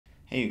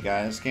Hey you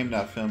guys,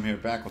 Game.Film here,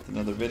 back with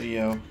another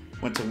video.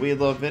 Went to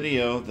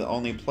WeLuvVideo, the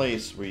only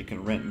place where you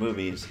can rent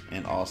movies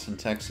in Austin,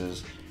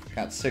 Texas.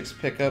 Got 6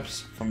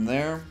 pickups from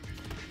there.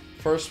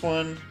 First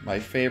one, my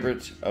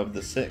favorite of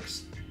the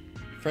 6.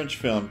 French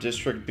film,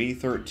 District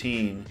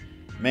B13.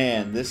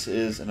 Man, this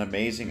is an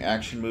amazing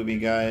action movie,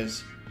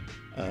 guys.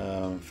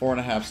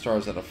 4.5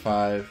 stars out of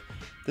 5.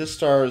 This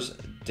stars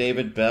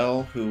David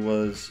Bell, who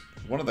was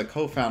one of the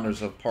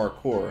co-founders of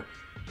parkour.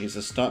 He's a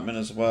stuntman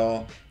as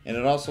well. And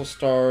it also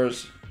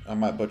stars, I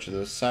might butcher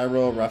this,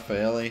 Cyril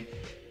Raffaelli.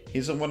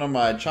 He's one of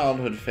my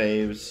childhood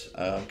faves,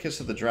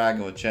 Kiss of the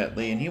Dragon with Jet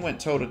Li. And he went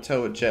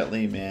toe-to-toe with Jet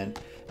Li, man.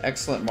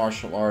 Excellent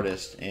martial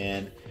artist.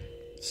 And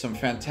some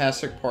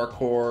fantastic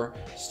parkour,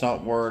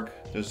 stunt work.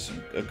 There's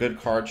a good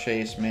car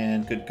chase,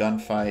 man. Good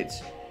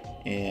gunfights.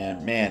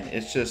 And, man,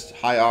 it's just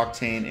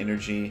high-octane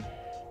energy.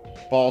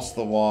 Balls to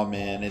the wall,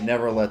 man. It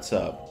never lets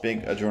up.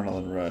 Big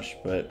adrenaline rush.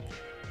 But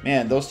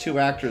man, those 2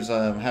 actors,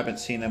 haven't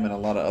seen them in a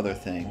lot of other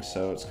things,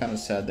 so it's kind of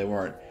sad they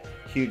weren't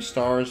huge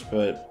stars.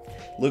 But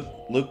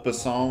Luc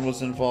Besson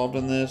was involved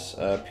in this.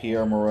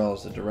 Pierre Morel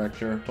is the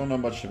director. Don't know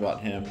much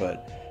about him,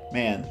 but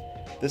man,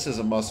 this is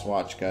a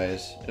must-watch,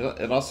 guys.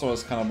 It also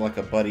has kind of like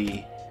a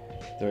buddy.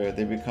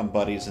 They become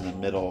buddies in the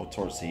middle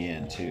towards the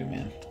end too,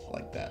 man. I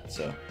like that.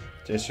 So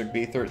District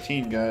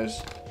B13,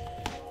 guys.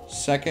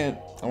 Second,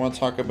 I want to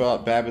talk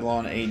about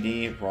Babylon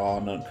AD, Raw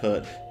and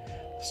Uncut,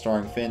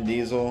 starring Vin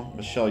Diesel.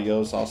 Michelle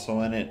Yeoh's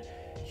also in it.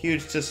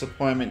 Huge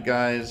disappointment,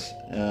 guys.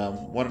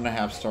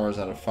 1.5 stars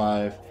out of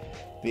 5.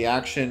 The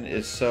action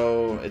is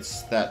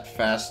it's that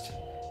fast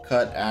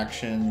cut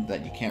action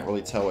that you can't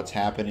really tell what's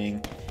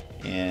happening,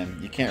 and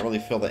you can't really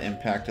feel the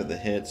impact of the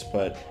hits.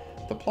 But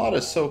the plot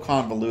is so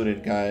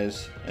convoluted,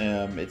 guys.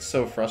 It's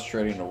so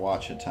frustrating to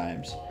watch at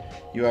times.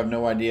 You have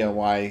no idea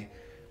why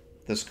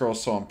this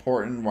girl's so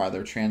important, why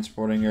they're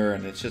transporting her,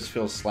 and it just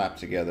feels slapped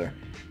together.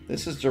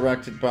 This is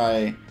directed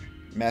by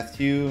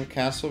Matthew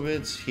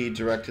Kassovitz. He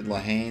directed La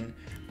Haine,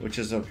 which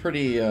is a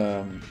pretty,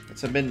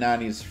 it's a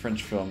mid-90s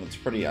French film. It's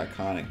pretty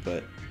iconic,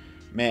 but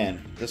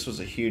man, this was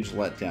a huge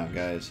letdown,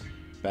 guys.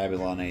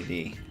 Babylon AD.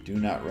 Do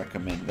not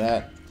recommend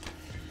that.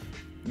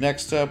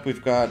 Next up,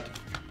 we've got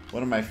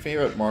one of my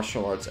favorite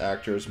martial arts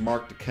actors,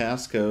 Mark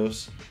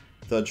Dacascos,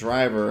 The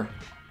Driver.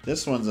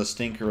 This one's a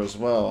stinker as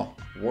well.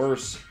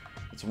 Worse.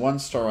 It's 1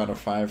 star out of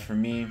 5 for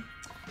me.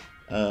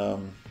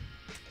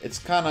 It's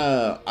kind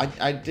of,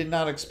 I did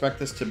not expect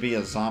this to be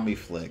a zombie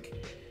flick,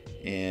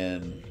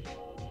 and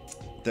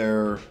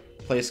their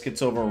place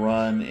gets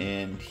overrun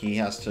and he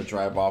has to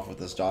drive off with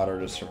his daughter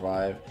to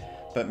survive.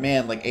 But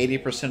man, like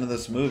 80% of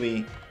this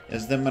movie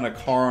is them in a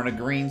car on a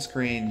green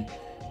screen,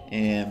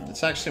 and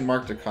it's actually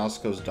Mark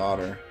Dacascos'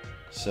 daughter.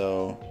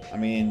 So, I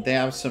mean, they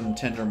have some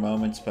tender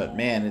moments, but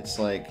man, it's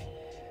like,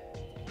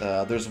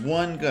 there's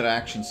one good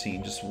action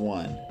scene, just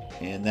one,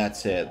 and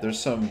that's it. There's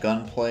some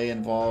gunplay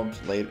involved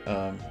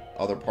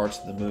other parts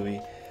of the movie,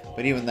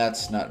 but even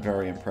that's not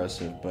very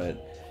impressive.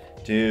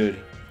 But dude,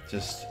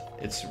 just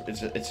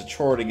it's a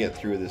chore to get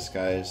through this,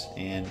 guys,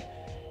 and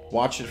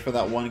watch it for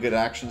that one good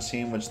action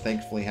scene, which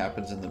thankfully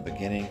happens in the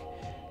beginning.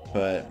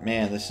 But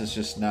man, this is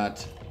just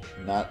not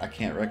I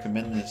can't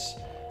recommend this.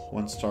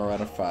 1 star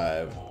out of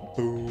 5.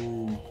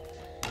 Boo.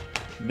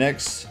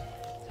 Next,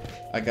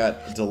 I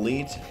got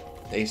Delete,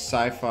 a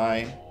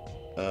sci-fi,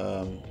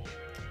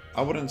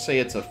 I wouldn't say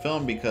it's a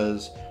film,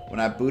 because when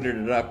I booted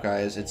it up,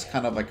 guys, it's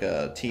kind of like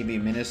a TV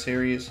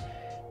miniseries.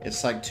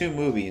 It's like 2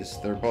 movies.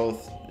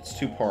 It's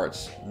 2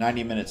 parts,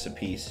 90 minutes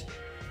apiece.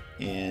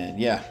 And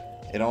yeah,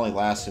 it only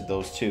lasted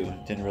those 2.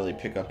 Didn't really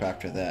pick up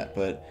after that.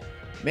 But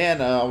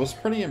man, I was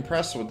pretty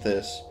impressed with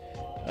this.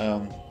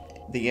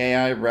 The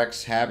AI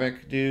wrecks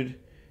havoc, dude.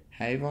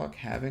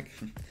 Havoc.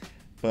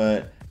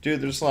 But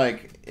dude, there's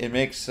like, it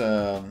makes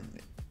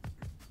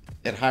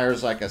it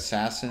hires like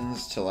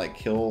assassins to like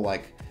kill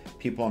like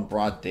people in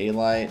broad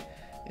daylight.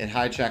 It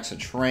hijacks a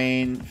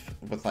train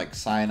with like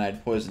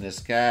cyanide poisonous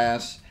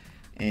gas,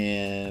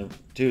 and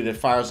dude, it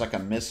fires like a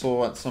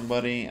missile at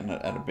somebody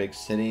at a big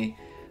city,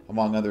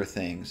 among other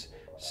things.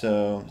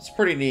 So it's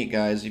pretty neat,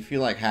 guys. If you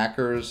like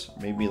hackers,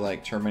 maybe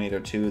like Terminator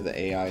 2, the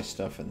AI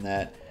stuff in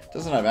that. It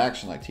doesn't have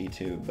action like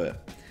T2,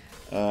 but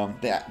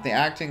the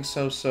acting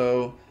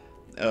so.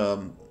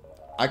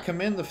 I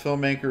commend the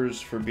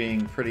filmmakers for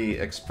being pretty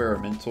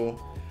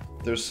experimental.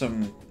 There's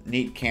some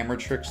neat camera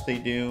tricks they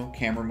do,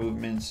 camera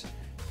movements,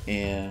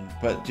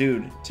 but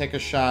dude, take a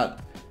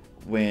shot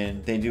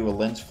when they do a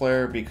lens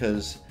flare,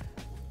 because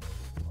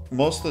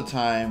most of the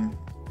time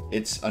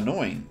it's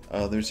annoying.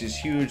 There's these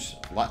huge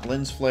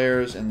lens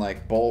flares, and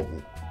like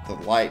the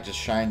light just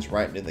shines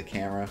right into the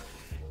camera.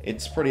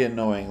 It's pretty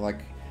annoying. Like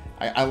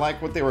I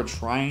like what they were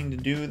trying to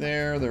do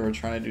there. They were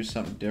trying to do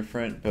something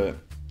different, but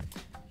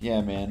yeah,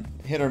 man,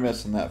 hit or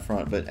miss on that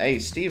front. But hey,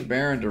 Steve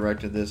Barron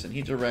directed this, and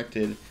he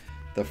directed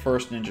the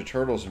first Ninja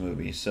Turtles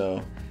movie,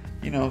 so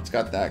you know, it's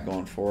got that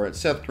going for it.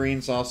 Seth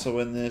Green's also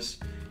in this.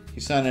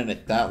 He's not in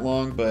it that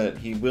long, but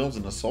he wields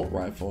an assault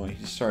rifle and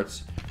he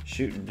starts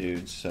shooting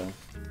dudes. So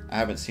I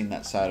haven't seen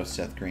that side of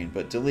Seth Green.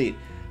 But Delete,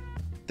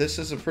 this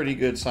is a pretty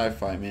good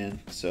sci-fi,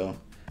 man. So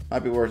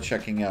Might be worth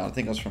checking out. I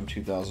think it was from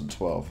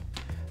 2012.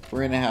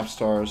 3.5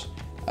 stars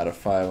out of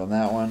 5 on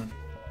that one.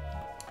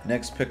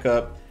 Next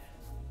pickup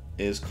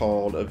is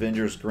called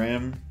Avengers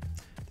Grimm.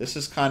 This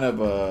is kind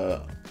of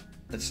a,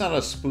 it's not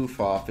a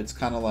spoof off. It's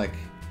kind of like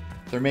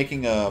they're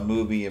making a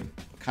movie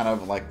kind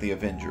of like the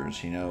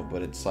Avengers, you know,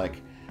 but it's like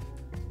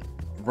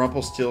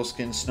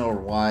Rumpelstiltskin, Snow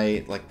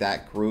White, like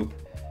that group.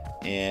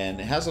 And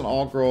it has an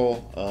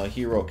all-girl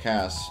hero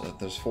cast.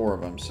 There's 4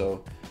 of them,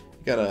 so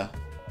you gotta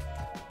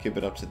give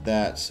it up to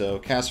that. So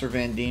Casper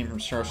Van Dien from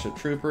Starship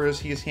Troopers,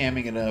 he's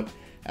hamming it up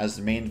as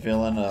the main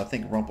villain. I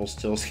think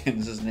Rumpelstiltskin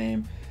is his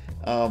name.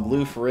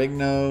 Lou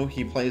Ferrigno,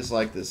 he plays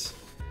like this,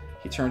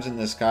 he turns in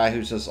this guy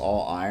who's just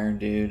all iron,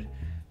 dude.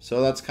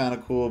 So that's kind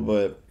of cool,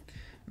 but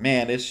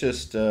man, it's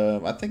just,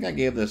 I think I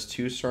gave this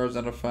 2 stars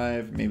out of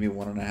 5, maybe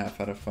 1.5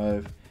 out of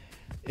 5.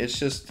 It's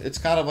just, it's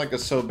kind of like a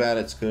so bad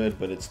it's good,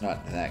 but it's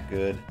not that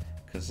good.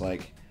 Because,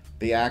 like,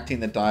 the acting,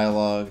 the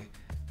dialogue,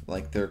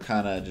 like, they're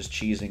kind of just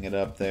cheesing it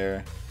up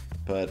there.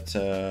 But,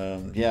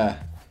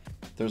 yeah,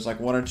 there's like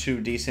 1 or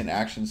 2 decent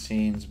action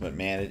scenes, but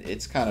man,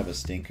 it's kind of a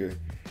stinker.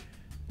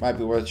 Might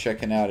be worth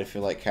checking out if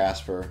you like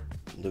Casper,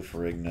 Lou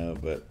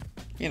Ferrigno, but,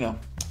 you know,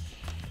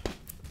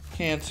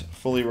 can't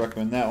fully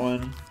recommend that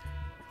one.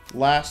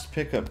 Last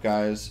pickup,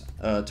 guys.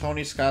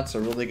 Tony Scott's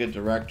a really good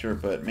director,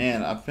 but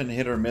man, I've been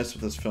hit or miss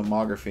with his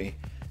filmography.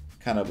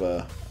 Kind of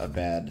a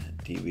bad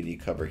DVD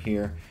cover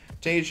here.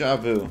 Deja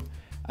Vu.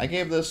 I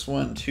gave this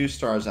one 2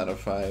 stars out of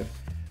 5,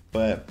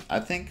 but I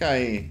think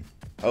I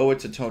owe it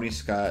to Tony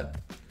Scott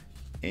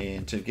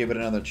and to give it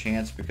another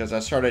chance, because I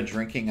started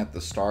drinking at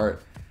the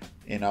start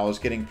and I was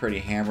getting pretty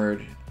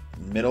hammered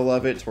middle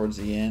of it towards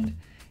the end,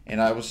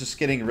 and I was just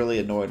getting really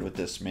annoyed with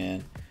this,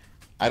 man.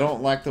 I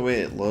don't like the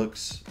way it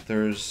looks.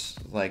 There's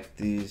like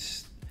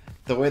these,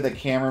 the way the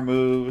camera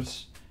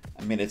moves.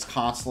 I mean, it's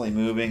constantly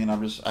moving, and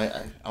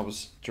I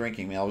was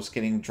drinking, man. I was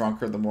getting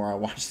drunker the more I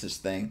watched this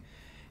thing.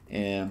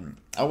 And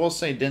I will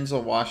say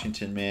Denzel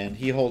Washington, man,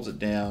 he holds it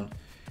down.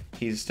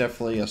 He's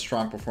definitely a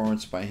strong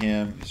performance by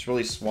him. He's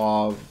really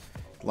suave,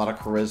 a lot of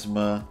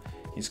charisma.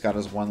 He's got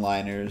his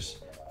one-liners.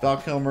 Val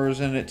Kilmer's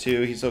in it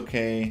too. He's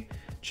okay.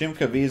 Jim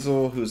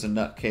Caviezel, who's a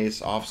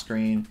nutcase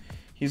off-screen,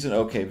 he's an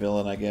okay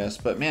villain, I guess.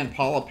 But man,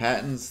 Paula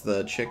Patton's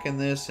the chick in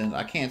this, and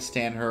I can't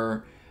stand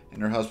her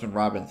and her husband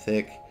Robin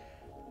Thicke.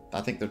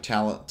 I think they're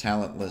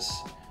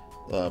talentless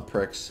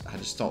pricks. I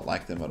just don't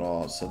like them at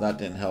all. So that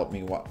didn't help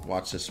me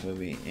watch this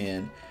movie.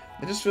 And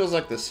it just feels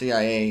like the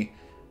CIA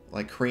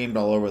like creamed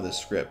all over the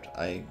script.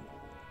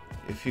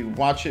 If you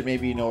watch it,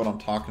 maybe you know what I'm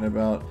talking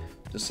about.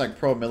 Just like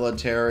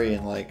pro-military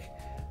and like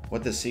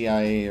what the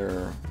CIA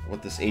or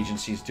what this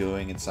agency's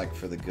doing. It's like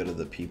for the good of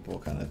the people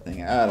kind of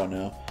thing. I don't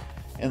know.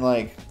 And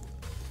like,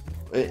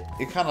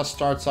 it kind of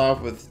starts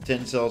off with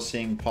Denzel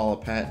seeing Paula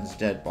Patton's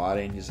dead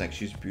body, and he's like,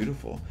 she's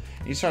beautiful.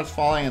 And he starts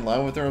falling in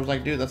love with her. I was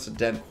like, dude, that's a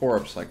dead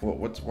corpse. Like,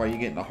 why are you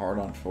getting a hard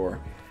on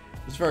for?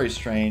 It's very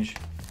strange,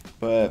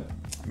 but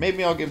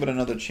maybe I'll give it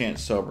another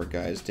chance sober,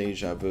 guys.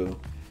 Deja Vu.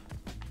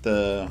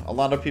 A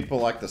lot of people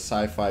like the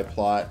sci-fi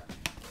plot,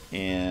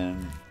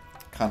 and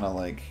kind of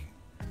like,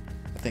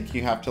 I think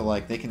you have to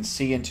like, they can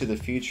see into the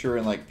future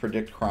and like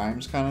predict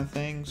crimes kind of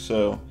thing.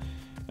 So,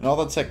 and all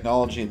the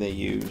technology they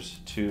use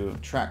to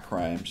track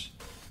crimes.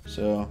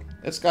 So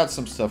it's got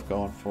some stuff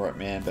going for it,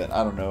 man, but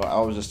I don't know.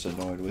 I was just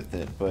annoyed with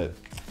it. But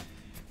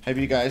have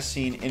you guys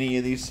seen any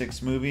of these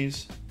 6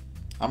 movies?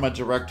 I'm a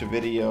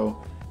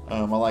direct-to-video.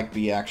 I like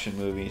B-action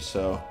movies,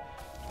 so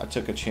I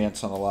took a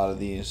chance on a lot of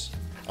these.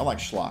 I like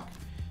schlock.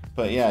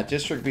 But yeah,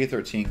 District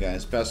B13,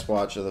 guys. Best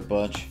watch of the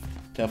bunch.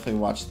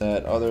 Definitely watch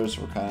that. Others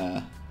were kind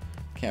of,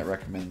 can't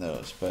recommend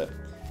those. But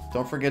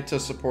don't forget to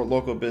support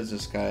local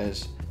business,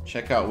 guys.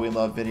 Check out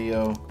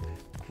WeLuvVideo.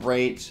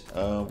 Great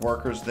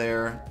workers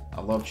there. I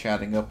love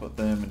chatting up with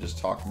them and just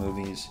talk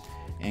movies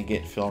and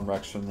get film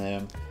recs from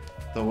them.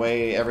 The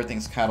way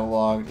everything's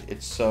cataloged,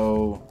 it's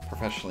so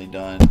professionally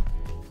done.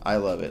 I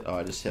love it. Oh,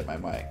 I just hit my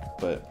mic.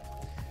 But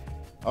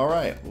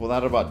alright, well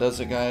that about does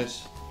it,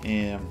 guys.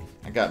 And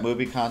I got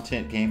movie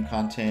content, game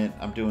content.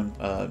 I'm doing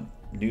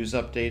news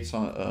updates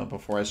on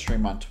before I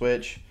stream on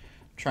Twitch.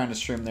 I'm trying to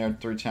stream there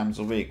 3 times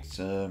a week,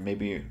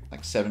 maybe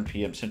like 7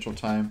 p.m. Central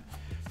Time.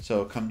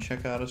 So come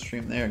check out a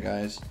stream there,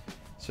 guys.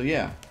 So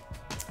yeah,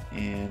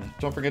 and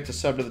don't forget to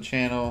sub to the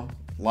channel,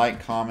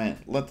 like, comment,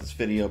 let this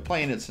video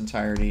play in its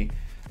entirety.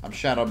 I'm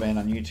shadow banned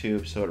on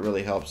YouTube, so it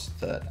really helps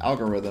the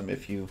algorithm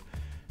if you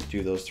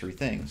do those 3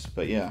 things.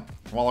 But yeah,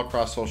 I'm all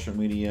across social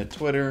media: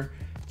 Twitter,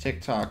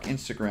 TikTok,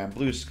 Instagram,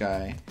 Blue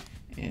Sky,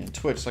 and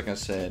Twitch. Like I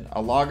said,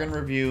 I log and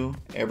review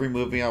every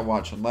movie I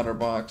watch on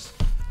Letterboxd.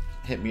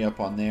 Hit me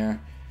up on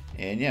there.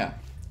 And yeah,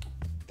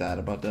 that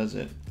about does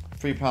it.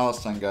 Free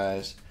Palestine,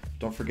 guys.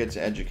 Don't forget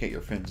to educate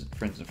your friends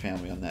and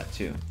family on that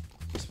too.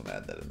 Just want to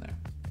add that in there.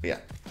 But yeah,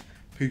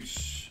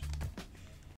 peace.